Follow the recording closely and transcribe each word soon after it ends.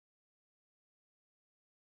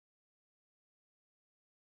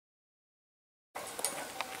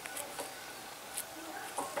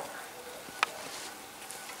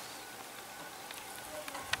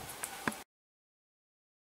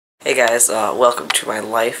Hey guys, welcome to my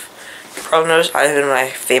life. You probably noticed I have in my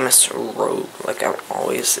famous robe, like I'm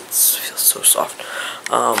always. It feels so soft.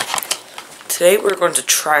 Today we're going to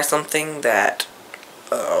try something that,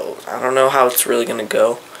 I don't know how it's really gonna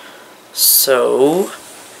go. So,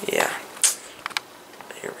 yeah.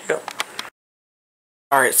 Here we go.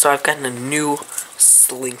 Alright, so I've gotten a new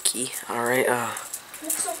Slinky. Alright,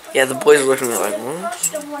 yeah, the boys are looking at me like, what?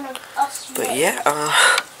 But yeah,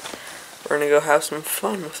 we're gonna go have some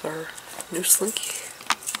fun with our new Slinky.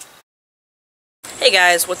 Hey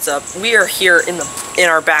guys, what's up? We are here in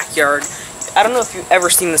our backyard. I don't know if you've ever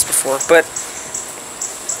seen this before, but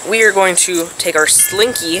we are going to take our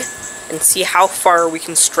Slinky and see how far we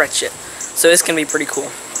can stretch it. So it's gonna be pretty cool.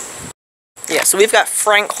 Yeah, so we've got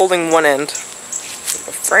Frank holding one end.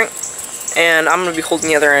 Frank, and I'm gonna be holding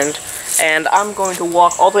the other end, and I'm going to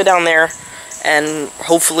walk all the way down there, and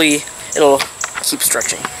hopefully it'll keep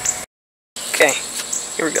stretching. Okay,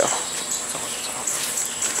 here we go.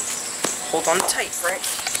 Hold on tight, Frank.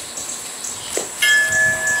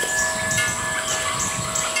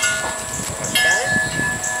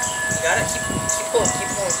 You got it? Keep pulling, keep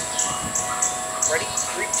pulling. Ready?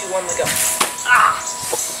 3, 2, 1, let go. Ah!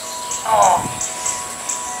 Oh!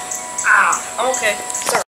 Ah! I'm okay.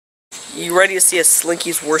 Sorry. You ready to see a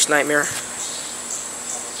Slinky's worst nightmare?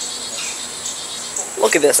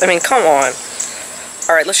 Look at this. I mean, come on.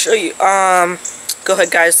 Alright, let's show you. Go ahead,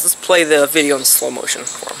 guys. Let's play the video in slow motion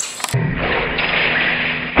for him.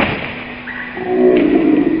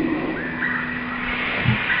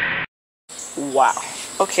 Wow.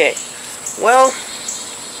 Okay. Well,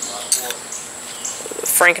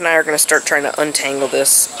 Frank and I are going to start trying to untangle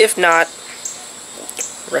this. If not,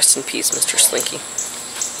 rest in peace, Mr. Slinky.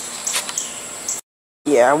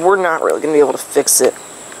 Yeah, we're not really going to be able to fix it.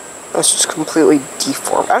 It's just completely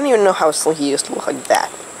deformed. I don't even know how a Slinky used to look like that.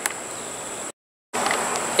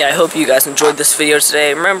 Yeah, I hope you guys enjoyed this video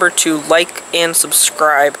today. Remember to like and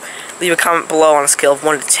subscribe. Leave a comment below on a scale of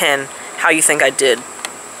 1 to 10 how you think I did.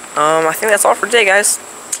 I think that's all for today, guys.